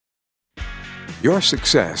Your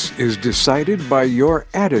success is decided by your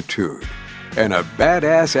attitude, and a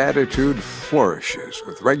badass attitude flourishes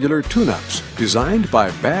with regular tune-ups designed by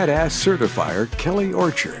badass certifier Kelly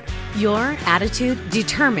Orchard. Your attitude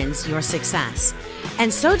determines your success,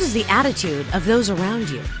 and so does the attitude of those around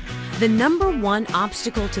you. The number one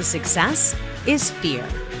obstacle to success is fear.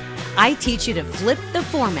 I teach you to flip the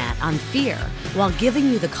format on fear while giving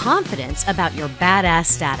you the confidence about your badass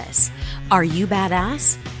status. Are you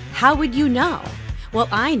badass? How would you know? Well,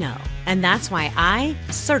 I know, and that's why I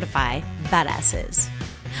certify badasses.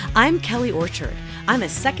 I'm Kelly Orchard. I'm a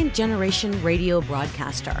second-generation radio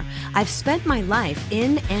broadcaster. I've spent my life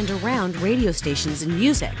in and around radio stations and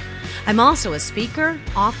music. I'm also a speaker,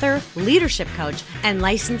 author, leadership coach, and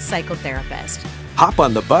licensed psychotherapist. Hop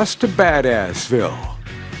on the bus to Badassville.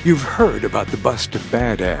 You've heard about the bus to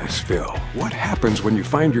Badassville. What happens when you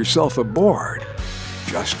find yourself aboard?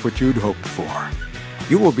 Just what you'd hoped for.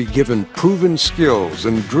 You will be given proven skills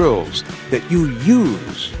and drills that you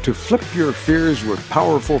use to flip your fears with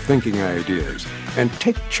powerful thinking ideas and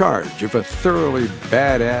take charge of a thoroughly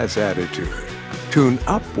badass attitude. Tune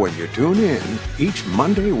up when you tune in each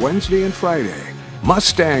Monday, Wednesday, and Friday.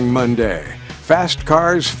 Mustang Monday. Fast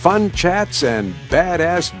cars, fun chats, and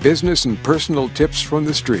badass business and personal tips from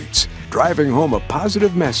the streets. Driving home a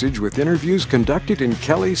positive message with interviews conducted in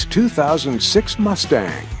Kelly's 2006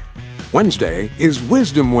 Mustang. Wednesday is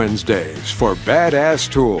Wisdom Wednesdays for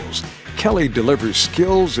badass tools. Kelly delivers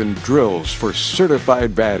skills and drills for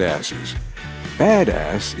certified badasses.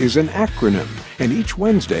 BADASS is an acronym, and each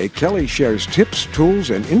Wednesday, Kelly shares tips, tools,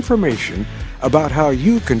 and information about how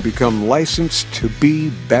you can become licensed to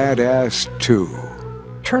be badass too.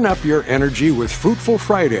 Turn up your energy with Fruitful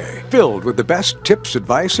Friday, filled with the best tips,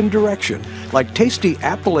 advice, and direction, like tasty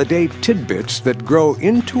apple-a-day tidbits that grow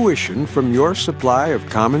intuition from your supply of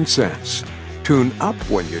common sense. Tune up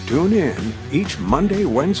when you tune in each Monday,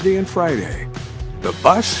 Wednesday, and Friday. The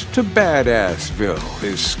bus to Badassville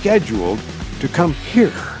is scheduled to come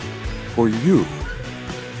here for you.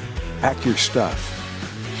 Pack your stuff.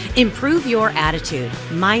 Improve your attitude,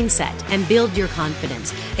 mindset, and build your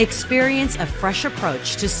confidence. Experience a fresh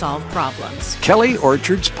approach to solve problems. Kelly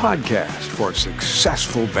Orchard's podcast for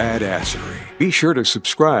successful badassery. Be sure to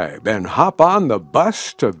subscribe and hop on the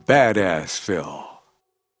bus to Badassville.